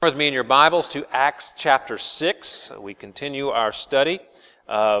With me in your Bibles to Acts chapter 6. We continue our study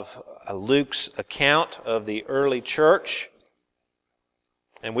of Luke's account of the early church.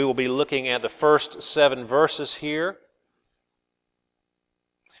 And we will be looking at the first 7 verses here.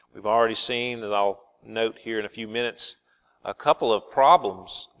 We've already seen, as I'll note here in a few minutes, a couple of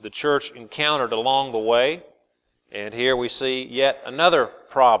problems the church encountered along the way. And here we see yet another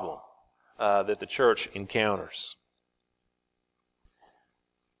problem that the church encounters.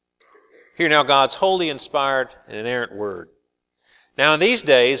 Hear now God's holy, inspired, and inerrant word. Now in these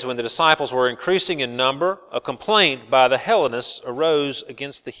days, when the disciples were increasing in number, a complaint by the Hellenists arose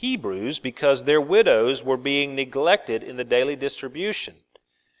against the Hebrews because their widows were being neglected in the daily distribution.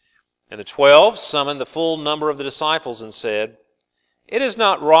 And the 12 summoned the full number of the disciples and said, "It is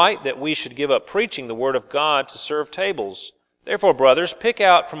not right that we should give up preaching the word of God to serve tables. Therefore, brothers, pick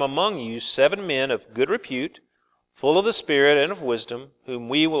out from among you 7 men of good repute, full of the Spirit and of wisdom, whom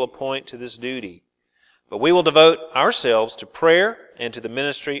we will appoint to this duty. But we will devote ourselves to prayer and to the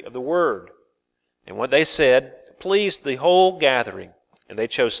ministry of the Word." And what they said pleased the whole gathering. And they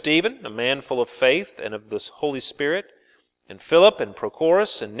chose Stephen, a man full of faith and of the Holy Spirit, and Philip and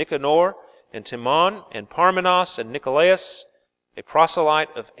Prochorus and Nicanor, and Timon and Parmenas and Nicolaus, a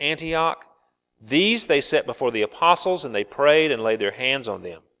proselyte of Antioch. These they set before the apostles, and they prayed and laid their hands on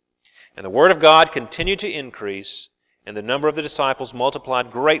them. And the word of God continued to increase, and the number of the disciples multiplied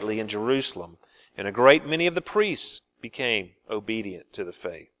greatly in Jerusalem, and a great many of the priests became obedient to the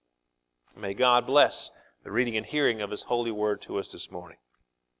faith. May God bless the reading and hearing of His holy word to us this morning.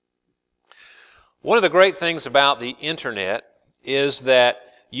 One of the great things about the internet is that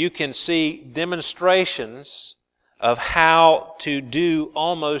you can see demonstrations of how to do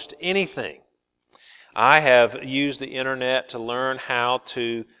almost anything. I have used the internet to learn how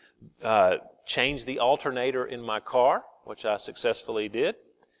to change the alternator in my car, which I successfully did.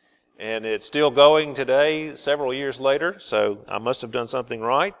 And it's still going today, several years later, so I must have done something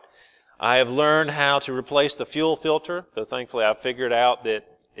right. I have learned how to replace the fuel filter, though thankfully I figured out that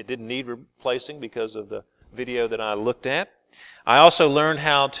it didn't need replacing because of the video that I looked at. I also learned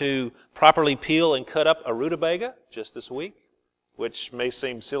how to properly peel and cut up a rutabaga just this week, which may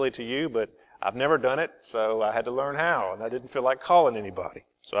seem silly to you, but I've never done it, so I had to learn how, and I didn't feel like calling anybody.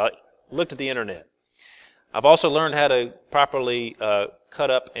 So I looked at the internet. I've also learned how to properly cut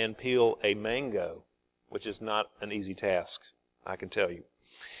up and peel a mango, which is not an easy task, I can tell you.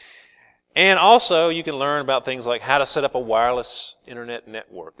 And also you can learn about things like how to set up a wireless internet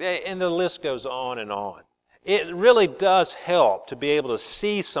network. And the list goes on and on. It really does help to be able to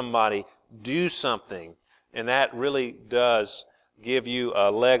see somebody do something, and that really does give you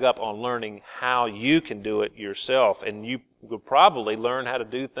a leg up on learning how you can do it yourself. And you will probably learn how to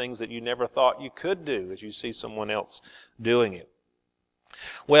do things that you never thought you could do as you see someone else doing it.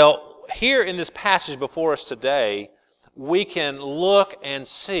 Well, here in this passage before us today, we can look and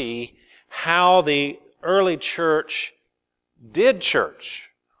see how the early church did church.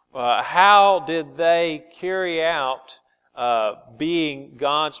 How did they carry out being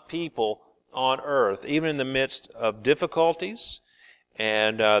God's people on earth, even in the midst of difficulties?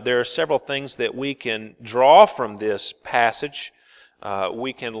 And there are several things that we can draw from this passage.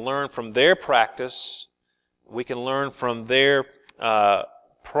 We can learn from their practice. We can learn from their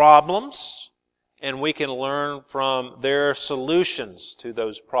problems. And we can learn from their solutions to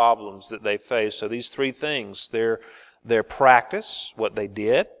those problems that they face. So these 3 things, their practice, what they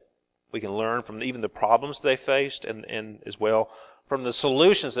did. We can learn from even the problems they faced, and as well from the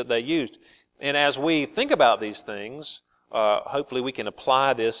solutions that they used. And as we think about these things, hopefully we can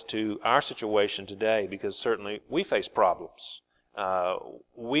apply this to our situation today, because certainly we face problems.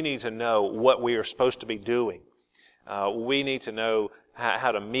 We need to know what we are supposed to be doing. We need to know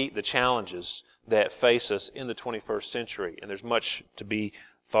how to meet the challenges that face us in the 21st century. And there's much to be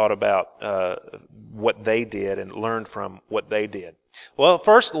thought about what they did and learn from what they did. Well,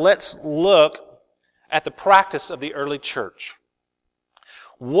 first let's look at the practice of the early church.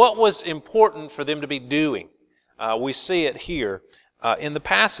 What was important for them to be doing? We see it here in the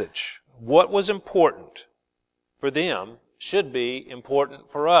passage. What was important for them should be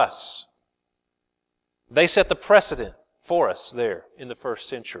important for us. They set the precedent for us there in the first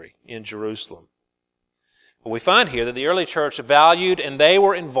century in Jerusalem. We find here that the early church valued and they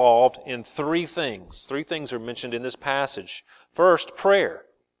were involved in 3 things. 3 things are mentioned in this passage. First, prayer.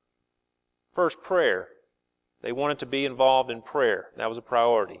 First, prayer. They wanted to be involved in prayer. That was a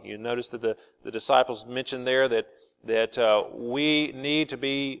priority. You notice that the disciples mentioned there that we need to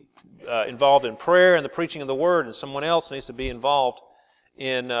be involved in prayer and the preaching of the Word, and someone else needs to be involved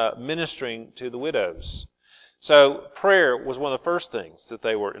in ministering to the widows. So prayer was one of the first things that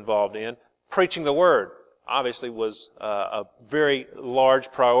they were involved in. Preaching the Word obviously was a very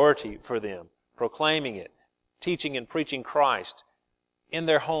large priority for them. Proclaiming it, teaching and preaching Christ in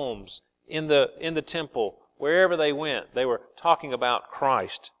their homes, in the temple, wherever they went, they were talking about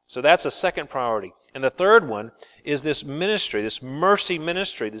Christ. So that's a second priority. And the third one is this ministry, this mercy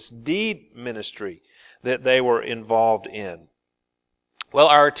ministry, this deed ministry that they were involved in. Well,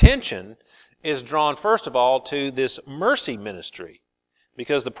 our attention is drawn first of all to this mercy ministry,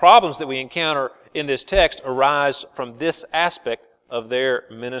 because the problems that we encounter in this text arise from this aspect of their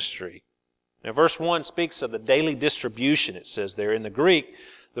ministry. Now, verse 1 speaks of the daily distribution, it says there. In the Greek,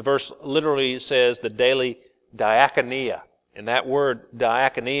 the verse literally says the daily diakonia. And that word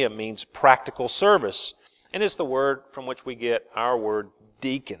diakonia means practical service. And it's the word from which we get our word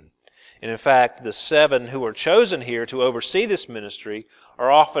deacon. And in fact, the 7 who are chosen here to oversee this ministry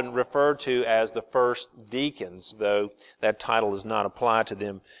are often referred to as the first deacons, though that title is not applied to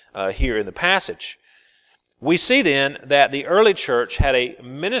them here in the passage. We see then that the early church had a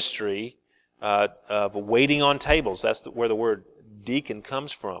ministry of waiting on tables. That's where the word deacon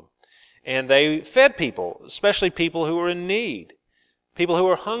comes from. And they fed people, especially people who were in need, people who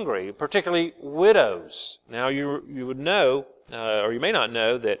were hungry, particularly widows. Now you would know, or you may not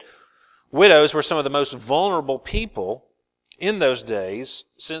know, that widows were some of the most vulnerable people in those days,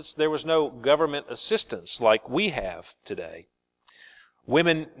 since there was no government assistance like we have today.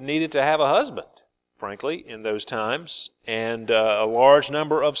 Women needed to have a husband, frankly, in those times, and a large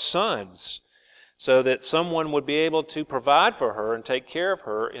number of sons, so that someone would be able to provide for her and take care of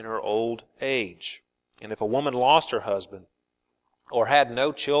her in her old age. And if a woman lost her husband or had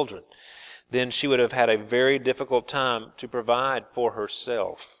no children, then she would have had a very difficult time to provide for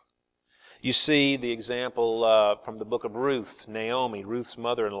herself. You see the example from the book of Ruth, Naomi, Ruth's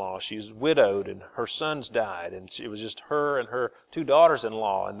mother-in-law. She was widowed and her sons died, and it was just her and her 2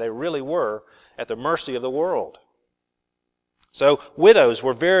 daughters-in-law, and they really were at the mercy of the world. So widows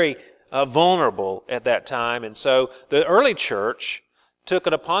were very vulnerable at that time, and so the early church took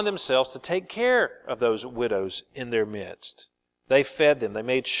it upon themselves to take care of those widows in their midst. They fed them. They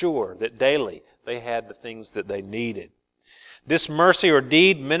made sure that daily they had the things that they needed. This mercy or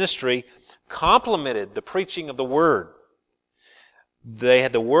deed ministry complemented the preaching of the Word. They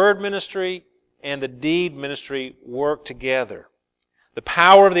had the Word ministry and the deed ministry work together. The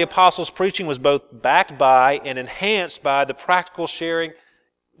power of the apostles' preaching was both backed by and enhanced by the practical sharing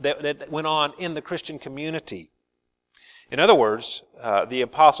that went on in the Christian community. In other words, the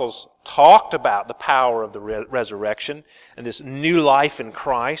apostles talked about the power of the resurrection and this new life in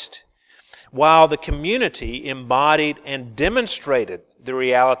Christ, while the community embodied and demonstrated the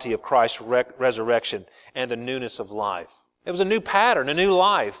reality of Christ's resurrection and the newness of life. It was a new pattern, a new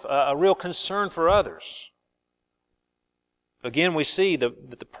life, a real concern for others. Again, we see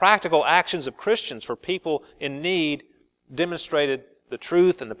that the practical actions of Christians for people in need demonstrated the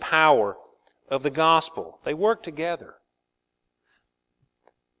truth and the power of the gospel. They worked together.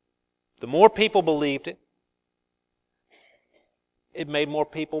 The more people believed it, it made more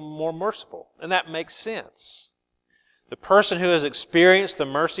people more merciful. And that makes sense. The person who has experienced the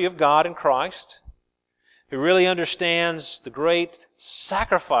mercy of God in Christ, who really understands the great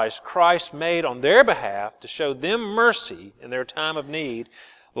sacrifice Christ made on their behalf to show them mercy in their time of need,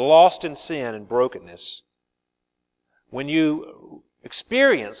 lost in sin and brokenness. When you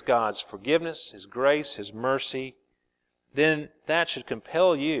experience God's forgiveness, His grace, His mercy, then that should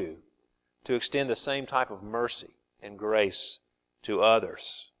compel you to extend the same type of mercy and grace to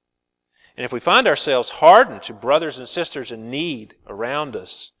others. And if we find ourselves hardened to brothers and sisters in need around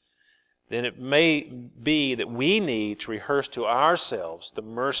us, then it may be that we need to rehearse to ourselves the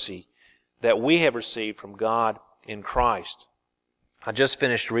mercy that we have received from God in Christ. I just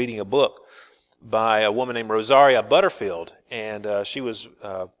finished reading a book by a woman named Rosaria Butterfield, and she lived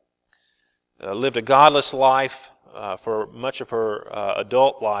a godless life for much of her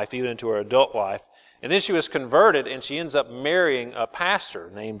adult life, even into her adult life. And then she was converted, and she ends up marrying a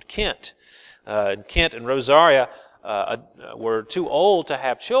pastor named Kent. Kent and Rosaria were too old to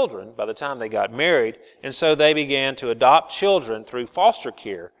have children by the time they got married, and so they began to adopt children through foster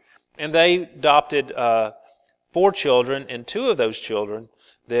care. And they adopted 4 children, and 2 of those children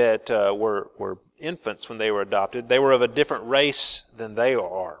that were infants when they were adopted, they were of a different race than they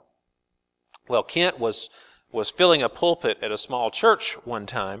are. Well, Kent was filling a pulpit at a small church one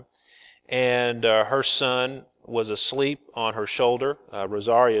time, and her son was asleep on her shoulder,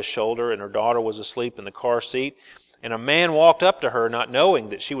 Rosaria's shoulder, and her daughter was asleep in the car seat. And a man walked up to her, not knowing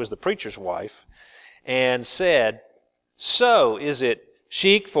that she was the preacher's wife, and said, "So, is it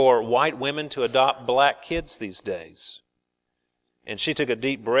chic for white women to adopt black kids these days. And she took a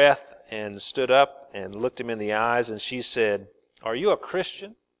deep breath and stood up and looked him in the eyes, and she said, "Are you a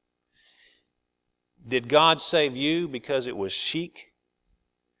Christian? Did God save you because it was chic?"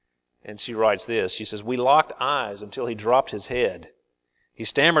 And she writes this. She says, "We locked eyes until he dropped his head. He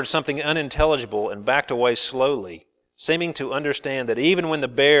stammered something unintelligible and backed away slowly, seeming to understand that even when the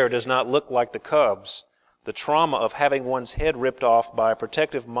bear does not look like the cubs, the trauma of having one's head ripped off by a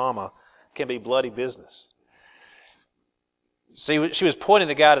protective mama can be bloody business." See, she was pointing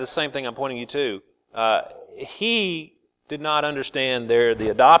the guy to the same thing I'm pointing you to. He did not understand the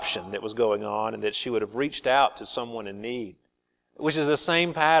adoption that was going on, and that she would have reached out to someone in need, which is the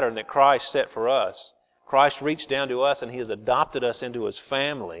same pattern that Christ set for us. Christ reached down to us, and He has adopted us into His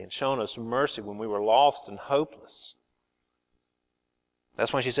family and shown us mercy when we were lost and hopeless.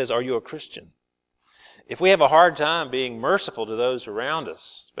 That's why she says, "Are you a Christian?" If we have a hard time being merciful to those around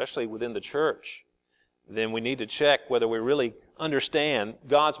us, especially within the church, then we need to check whether we really understand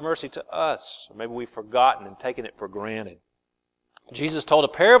God's mercy to us, or maybe we've forgotten and taken it for granted. Jesus told a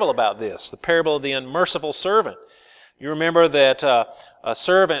parable about this, the parable of the unmerciful servant. You remember that a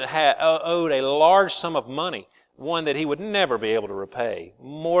servant owed a large sum of money, one that he would never be able to repay,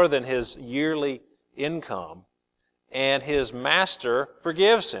 more than his yearly income, and his master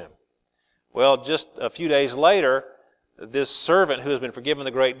forgives him. Well, just a few days later, this servant who has been forgiven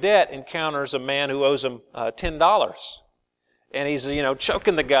the great debt encounters a man who owes him $10. And he's,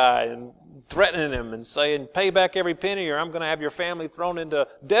 choking the guy and threatening him and saying, "Pay back every penny or I'm going to have your family thrown into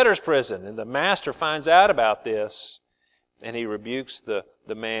debtor's prison." And the master finds out about this, and he rebukes the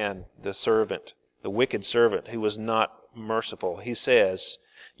man, the servant, the wicked servant who was not merciful. He says,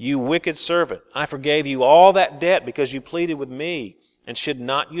 "You wicked servant, I forgave you all that debt because you pleaded with me. And should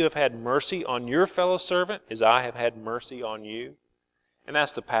not you have had mercy on your fellow servant as I have had mercy on you?" And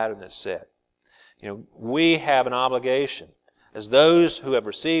that's the pattern that's set. We have an obligation as those who have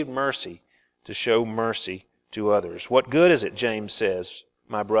received mercy to show mercy to others. "What good is it," James says,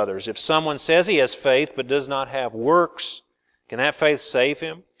 "my brothers, if someone says he has faith but does not have works? Can that faith save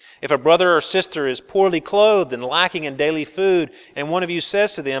him? If a brother or sister is poorly clothed and lacking in daily food, and one of you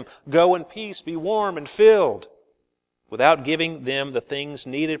says to them, 'Go in peace, be warm and filled,' without giving them the things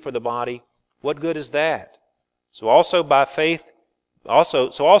needed for the body, what good is that? So also faith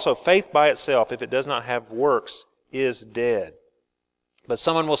by itself, if it does not have works, is dead. But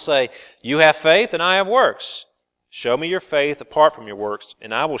someone will say, 'You have faith and I have works. Show me your faith apart from your works,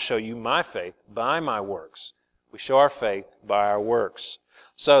 and I will show you my faith by my works.' We show our faith by our works.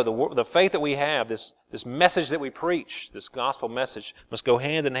 So the faith that we have, this message that we preach, this gospel message, must go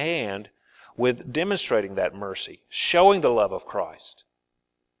hand in hand with demonstrating that mercy, showing the love of Christ.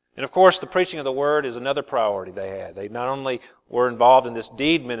 And of course, the preaching of the Word is another priority they had. They not only were involved in this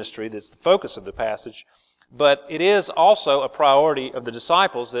deed ministry that's the focus of the passage, but it is also a priority of the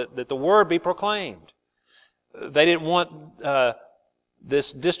disciples that the Word be proclaimed. They didn't want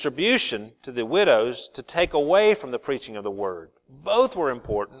this distribution to the widows to take away from the preaching of the Word. Both were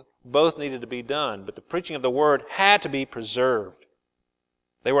important, both needed to be done, but the preaching of the Word had to be preserved.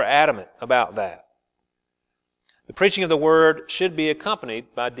 They were adamant about that. The preaching of the Word should be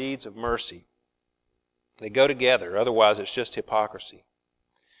accompanied by deeds of mercy. They go together, otherwise it's just hypocrisy.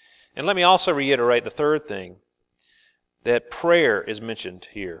 And let me also reiterate the third thing, that prayer is mentioned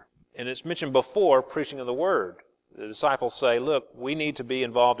here. And it's mentioned before preaching of the Word. The disciples say, look, we need to be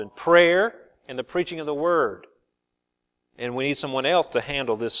involved in prayer and the preaching of the Word. And we need someone else to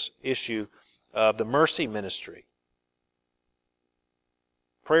handle this issue of the mercy ministry.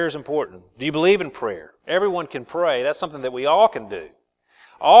 Prayer is important. Do you believe in prayer? Everyone can pray. That's something that we all can do.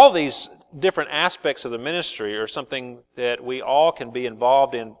 All these different aspects of the ministry are something that we all can be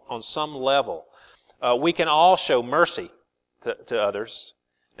involved in on some level. We can all show mercy to others.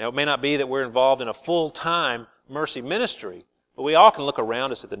 Now, it may not be that we're involved in a full-time mercy ministry, but we all can look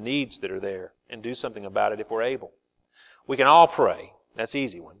around us at the needs that are there and do something about it if we're able. We can all pray. That's an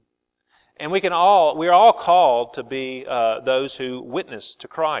easy one. And we're all called to be those who witness to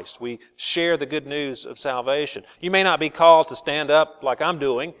Christ. We share the good news of salvation. You may not be called to stand up like I'm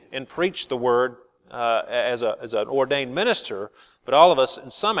doing and preach the Word as an ordained minister, but all of us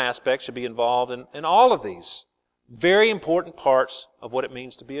in some aspect should be involved in all of these very important parts of what it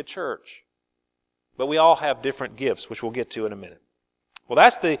means to be a church. But we all have different gifts, which we'll get to in a minute. Well,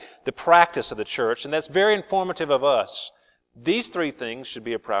 that's the practice of the church, and that's very informative of us. These three things should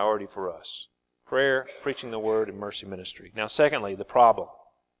be a priority for us: prayer, preaching the Word, and mercy ministry. Now, secondly, the problem.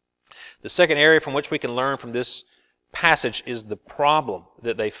 The second area from which we can learn from this passage is the problem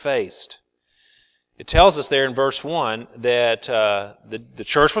that they faced. It tells us there in verse 1 that the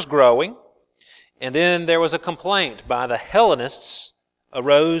church was growing, and then there was a complaint by the Hellenists and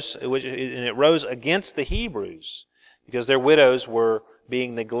it rose against the Hebrews because their widows were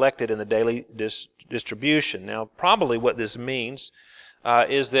being neglected in the daily distribution. Now, probably what this means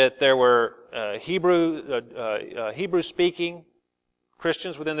is that there were Hebrew-speaking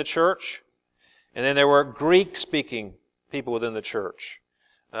Christians within the church, and then there were Greek-speaking people within the church.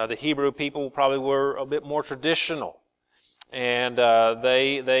 The Hebrew people probably were a bit more traditional, and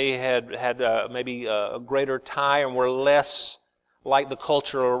they had maybe a greater tie and were less like the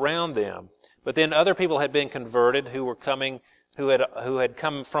culture around them. But then other people had been converted who had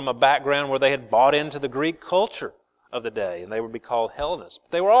come from a background where they had bought into the Greek culture of the day, and they would be called Hellenists.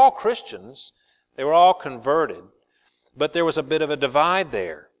 But they were all Christians. They were all converted, but there was a bit of a divide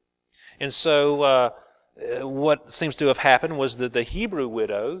there. And so what seems to have happened was that the Hebrew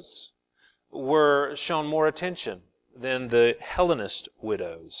widows were shown more attention than the Hellenist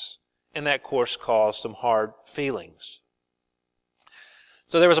widows. And that, of course, caused some hard feelings.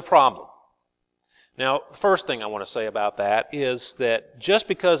 So there was a problem. Now, the first thing I want to say about that is that just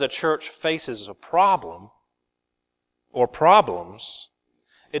because a church faces a problem or problems,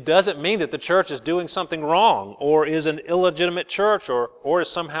 it doesn't mean that the church is doing something wrong or is an illegitimate church or is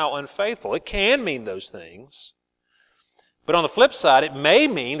somehow unfaithful. It can mean those things. But on the flip side, it may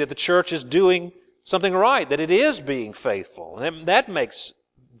mean that the church is doing something right, that it is being faithful. And that makes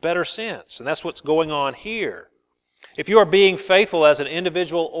better sense. And that's what's going on here. If you are being faithful as an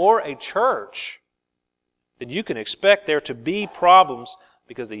individual or a church, then you can expect there to be problems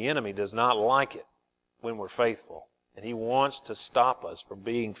because the enemy does not like it when we're faithful. And he wants to stop us from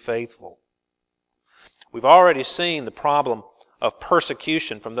being faithful. We've already seen the problem of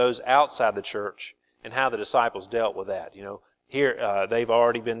persecution from those outside the church and how the disciples dealt with that. Here they've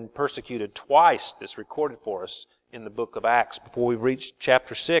already been persecuted twice. That's recorded for us in the book of Acts before we reach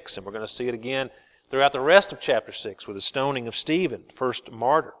chapter 6, and we're going to see it again throughout the rest of chapter 6 with the stoning of Stephen, the first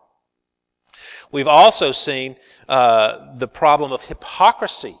martyr. We've also seen the problem of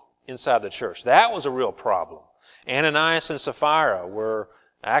hypocrisy inside the church. That was a real problem. Ananias and Sapphira were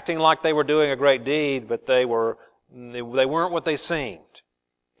acting like they were doing a great deed, but they weren't what they seemed.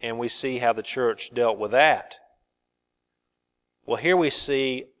 And we see how the church dealt with that. Well, here we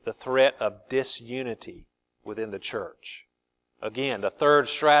see the threat of disunity within the church. Again, the third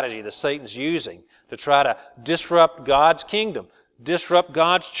strategy that Satan's using to try to disrupt God's kingdom, disrupt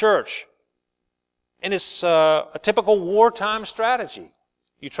God's church. And it's a typical wartime strategy.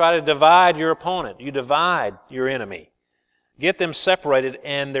 You try to divide your opponent. You divide your enemy. Get them separated,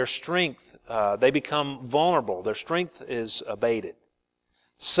 and their strength, they become vulnerable. Their strength is abated.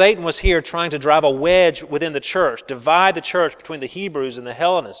 Satan was here trying to drive a wedge within the church, divide the church between the Hebrews and the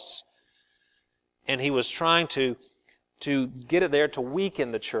Hellenists. And he was trying to get it there to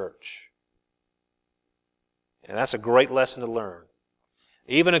weaken the church. And that's a great lesson to learn.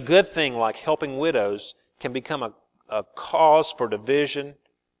 Even a good thing like helping widows can become a cause for division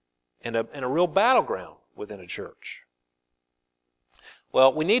and a real battleground within a church.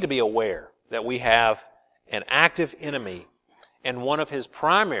 Well, we need to be aware that we have an active enemy, and one of his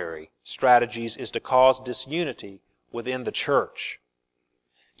primary strategies is to cause disunity within the church.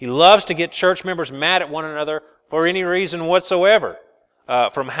 He loves to get church members mad at one another for any reason whatsoever,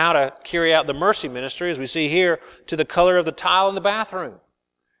 from how to carry out the mercy ministry, as we see here, to the color of the tile in the bathroom.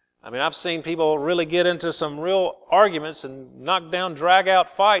 I mean, I've seen people really get into some real arguments and knock down, drag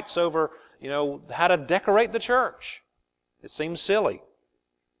out fights over, how to decorate the church. It seems silly,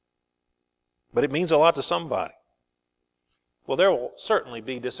 but it means a lot to somebody. Well, there will certainly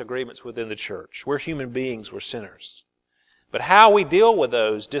be disagreements within the church. We're human beings, we're sinners. But how we deal with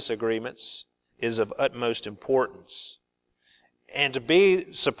those disagreements is of utmost importance. And to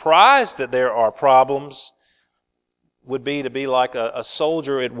be surprised that there are problems would be to be like a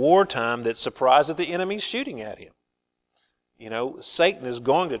soldier at wartime that's surprised that the enemy's shooting at him. Satan is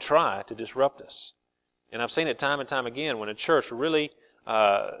going to try to disrupt us. And I've seen it time and time again when a church really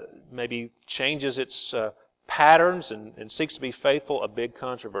maybe changes its patterns and seeks to be faithful, a big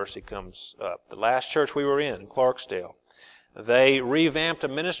controversy comes up. The last church we were in Clarksdale, they revamped a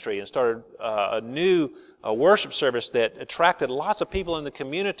ministry and started a new worship service that attracted lots of people in the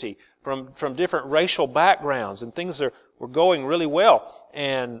community from different racial backgrounds, and things were going really well.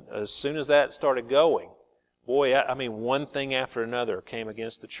 And as soon as that started going, boy, one thing after another came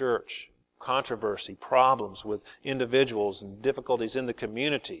against the church. Controversy, problems with individuals, and difficulties in the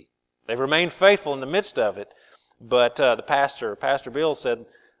community. They've remained faithful in the midst of it, but the Pastor Bill said,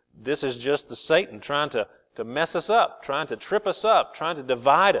 this is just the Satan trying to mess us up, trying to trip us up, trying to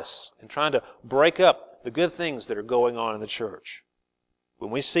divide us, and trying to break up the good things that are going on in the church.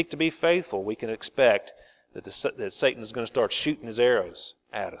 When we seek to be faithful, we can expect that Satan is going to start shooting his arrows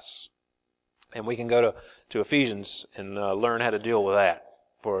at us. And we can go to Ephesians and learn how to deal with that.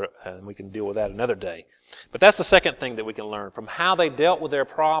 And we can deal with that another day. But that's the second thing that we can learn from how they dealt with their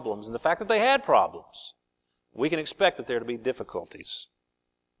problems and the fact that they had problems. We can expect that there to be difficulties.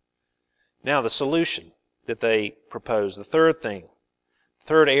 Now, the solution that they propose, the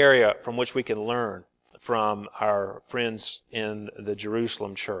third area from which we can learn from our friends in the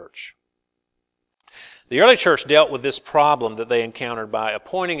Jerusalem church. The early church dealt with this problem that they encountered by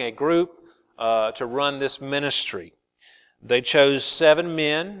appointing a group to run this ministry. They chose 7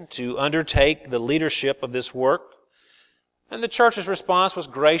 men to undertake the leadership of this work, and the church's response was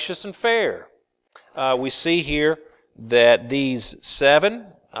gracious and fair. We see here that these 7,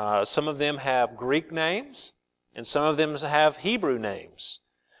 some of them have Greek names, and some of them have Hebrew names.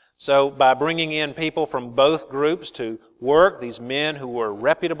 So by bringing in people from both groups to work, these men who were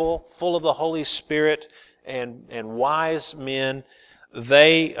reputable, full of the Holy Spirit, and wise men,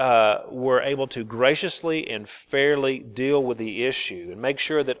 they were able to graciously and fairly deal with the issue and make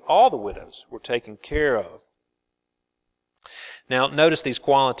sure that all the widows were taken care of. Now, notice these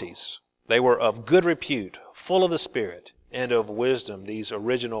qualities. They were of good repute, full of the Spirit, and of wisdom, these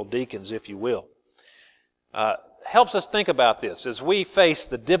original deacons, if you will. Helps us think about this as we face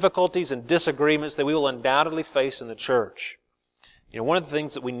the difficulties and disagreements that we will undoubtedly face in the church. One of the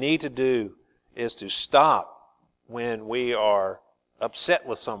things that we need to do is to stop when we are upset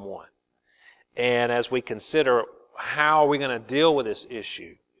with someone. And as we consider how are we going to deal with this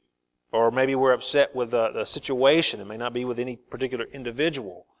issue, or maybe we're upset with the situation, it may not be with any particular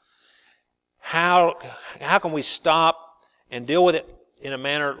individual, how can we stop and deal with it in a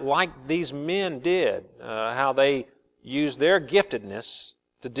manner like these men did, how they used their giftedness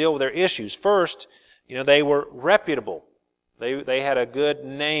to deal with their issues? First, they were reputable. They had a good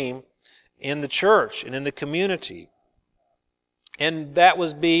name in the church and in the community. And that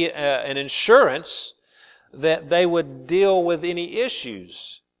would be an insurance that they would deal with any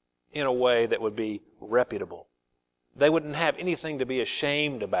issues in a way that would be reputable. They wouldn't have anything to be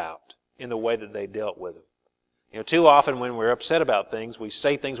ashamed about in the way that they dealt with them. Too often when we're upset about things, we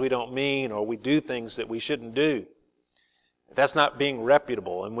say things we don't mean, or we do things that we shouldn't do. That's not being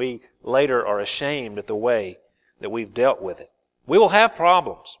reputable, and we later are ashamed at the way that we've dealt with it. We will have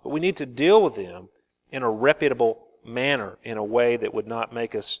problems, but we need to deal with them in a reputable manner, in a way that would not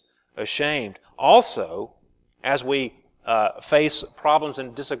make us ashamed. Also, as we face problems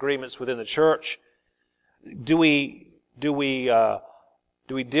and disagreements within the church, do we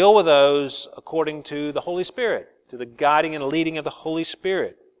deal with those according to the Holy Spirit, to the guiding and leading of the Holy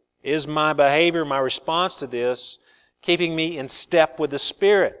Spirit? Is my behavior, my response to this, keeping me in step with the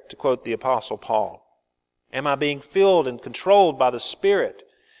Spirit, to quote the Apostle Paul? Am I being filled and controlled by the Spirit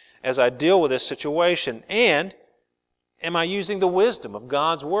as I deal with this situation? And am I using the wisdom of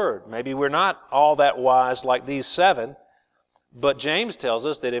God's Word? Maybe we're not all that wise like these 7, but James tells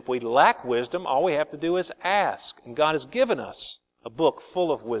us that if we lack wisdom, all we have to do is ask. And God has given us a book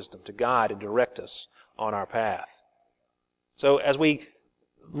full of wisdom to guide and direct us on our path. So as we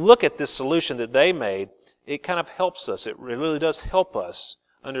look at this solution that they made, it kind of helps us. It really does help us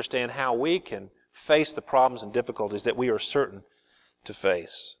understand how we can face the problems and difficulties that we are certain to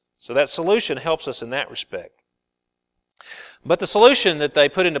face. So that solution helps us in that respect. But the solution that they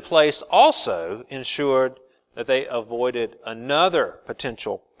put into place also ensured that they avoided another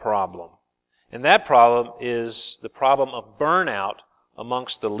potential problem. And that problem is the problem of burnout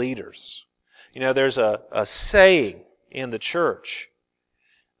amongst the leaders. There's a saying in the church,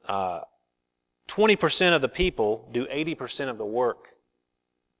 20% of the people do 80% of the work.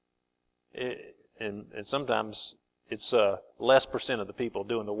 And sometimes it's less percent of the people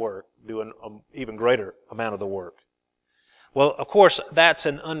doing the work, doing an even greater amount of the work. Well, of course, that's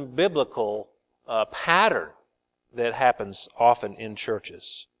an unbiblical pattern that happens often in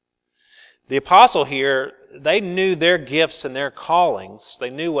churches. The apostle here, they knew their gifts and their callings. They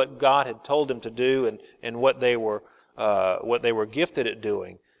knew what God had told them to do and what they were gifted at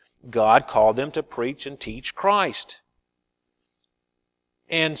doing. God called them to preach and teach Christ.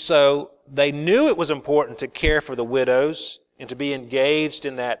 And so they knew it was important to care for the widows and to be engaged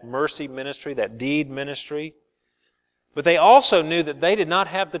in that mercy ministry, that deed ministry. But they also knew that they did not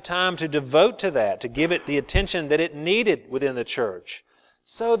have the time to devote to that, to give it the attention that it needed within the church.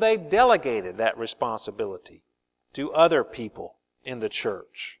 So they delegated that responsibility to other people in the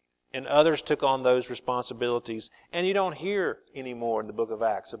church. And others took on those responsibilities. And you don't hear anymore in the book of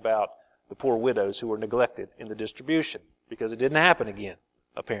Acts about the poor widows who were neglected in the distribution, because it didn't happen again,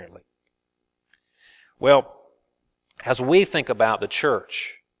 apparently. Well, as we think about the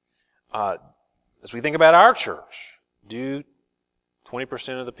church, as we think about our church, do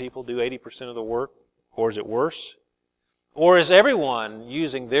 20% of the people do 80% of the work, or is it worse? Or is everyone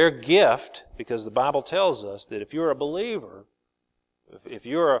using their gift? Because the Bible tells us that if you're a believer, if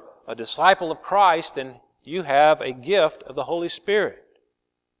you're a disciple of Christ, then you have a gift of the Holy Spirit.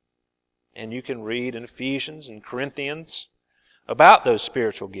 And you can read in Ephesians and Corinthians about those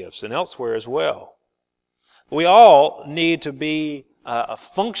spiritual gifts and elsewhere as well. We all need to be a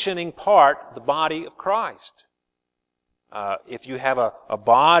functioning part of the body of Christ. If you have a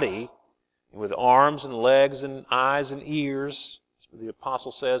body with arms and legs and eyes and ears, as the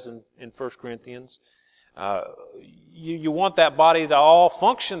apostle says in 1 Corinthians, you want that body to all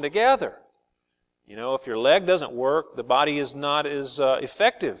function together. You know, if your leg doesn't work, the body is not as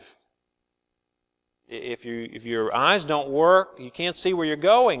effective. If your eyes don't work, you can't see where you're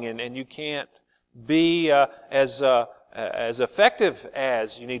going, and you can't be as effective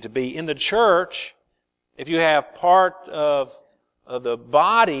as you need to be in the church. If you have part of the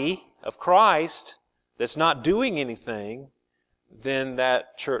body of Christ that's not doing anything, then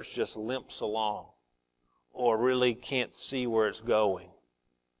that church just limps along or really can't see where it's going.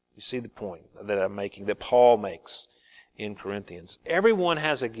 You see the point that I'm making, that Paul makes in Corinthians. Everyone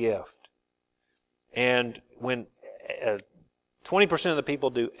has a gift. And when 20% of the people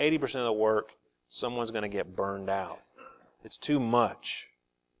do 80% of the work, someone's going to get burned out. It's too much.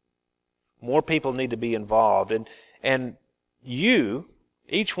 More people need to be involved. And you,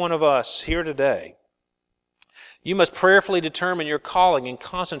 each one of us here today, you must prayerfully determine your calling and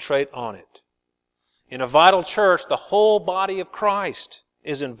concentrate on it. In a vital church, the whole body of Christ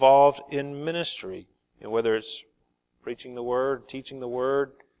is involved in ministry. And whether it's preaching the Word, teaching the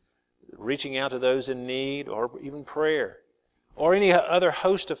Word, reaching out to those in need, or even prayer, or any other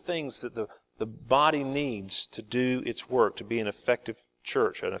host of things that the body needs to do its work, to be an effective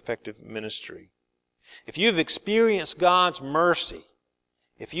church, an effective ministry. If you've experienced God's mercy,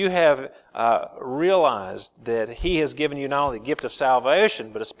 if you have realized that He has given you not only the gift of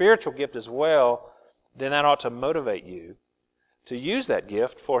salvation, but a spiritual gift as well, then that ought to motivate you to use that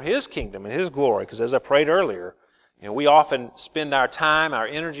gift for His kingdom and His glory. Because as I prayed earlier, we often spend our time, our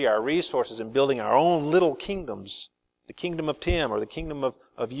energy, our resources in building our own little kingdoms. The kingdom of Tim, or the kingdom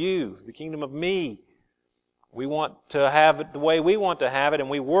of you, the kingdom of me. We want to have it the way we want to have it, and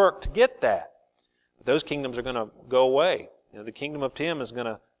we work to get that. But those kingdoms are going to go away. The kingdom of Tim is going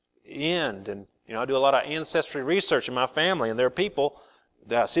to end. And I do a lot of ancestry research in my family, and there are people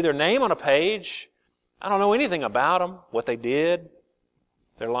that I see their name on a page. I don't know anything about them, what they did.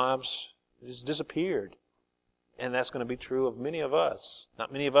 Their lives just disappeared. And that's going to be true of many of us.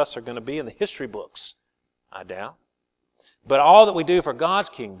 Not many of us are going to be in the history books, I doubt. But all that we do for God's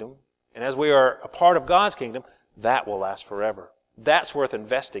kingdom, and as we are a part of God's kingdom, that will last forever. That's worth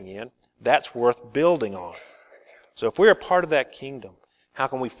investing in. That's worth building on. So if we're a part of that kingdom, how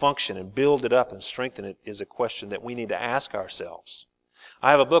can we function and build it up and strengthen it is a question that we need to ask ourselves.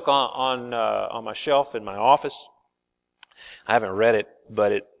 I have a book on my shelf in my office. I haven't read it,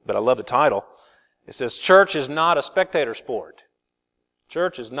 but I love the title. It says, "Church is not a spectator sport."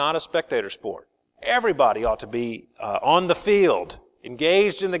 Church is not a spectator sport. Everybody ought to be on the field,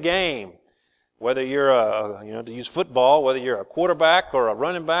 engaged in the game. Whether you're to use football, whether you're a quarterback or a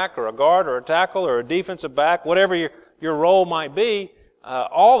running back or a guard or a tackle or a defensive back, whatever your role might be,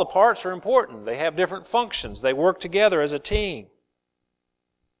 all the parts are important. They have different functions. They work together as a team.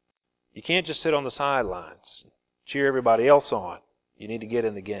 You can't just sit on the sidelines, cheer everybody else on. You need to get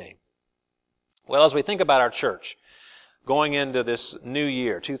in the game. Well, as we think about our church going into this new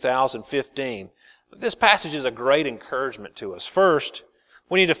year, 2015, this passage is a great encouragement to us. First,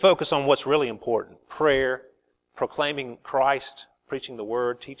 we need to focus on what's really important: prayer, proclaiming Christ, preaching the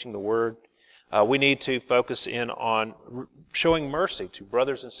Word, teaching the Word. We need to focus in on showing mercy to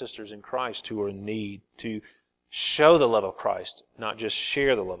brothers and sisters in Christ who are in need, to show the love of Christ, not just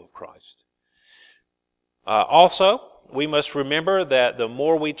share the love of Christ. Also, we must remember that the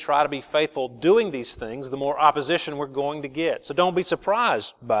more we try to be faithful doing these things, the more opposition we're going to get. So don't be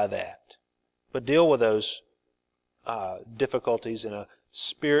surprised by that, but deal with those difficulties in a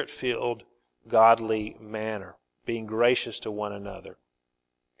Spirit-filled, godly manner, being gracious to one another.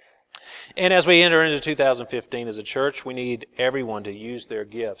 And as we enter into 2015 as a church, we need everyone to use their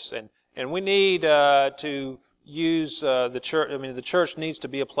gifts. And we need to use the church. The church needs to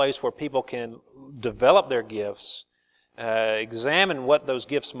be a place where people can develop their gifts, examine what those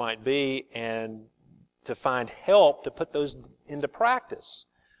gifts might be, and to find help to put those into practice.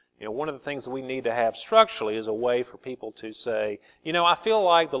 One of the things that we need to have structurally is a way for people to say, I feel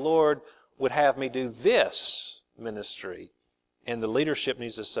like the Lord would have me do this ministry. And the leadership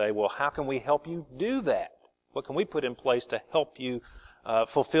needs to say, well, how can we help you do that? What can we put in place to help you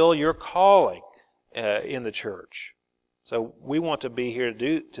fulfill your calling in the church? So we want to be here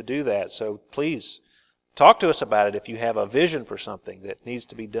to do that. So please talk to us about it if you have a vision for something that needs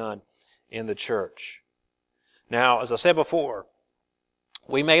to be done in the church. Now, as I said before,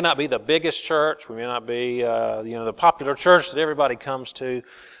 we may not be the biggest church, we may not be the popular church that everybody comes to,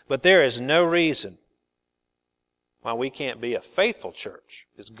 but there is no reason why we can't be a faithful church,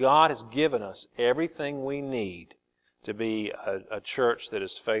 because God has given us everything we need to be a church that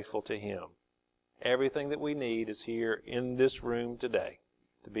is faithful to Him. Everything that we need is here in this room today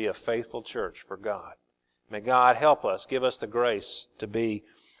to be a faithful church for God. May God help us, give us the grace to be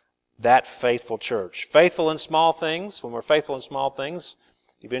that faithful church. Faithful in small things. When we're faithful in small things,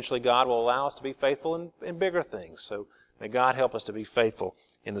 eventually God will allow us to be faithful in bigger things. So may God help us to be faithful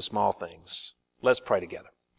in the small things. Let's pray together.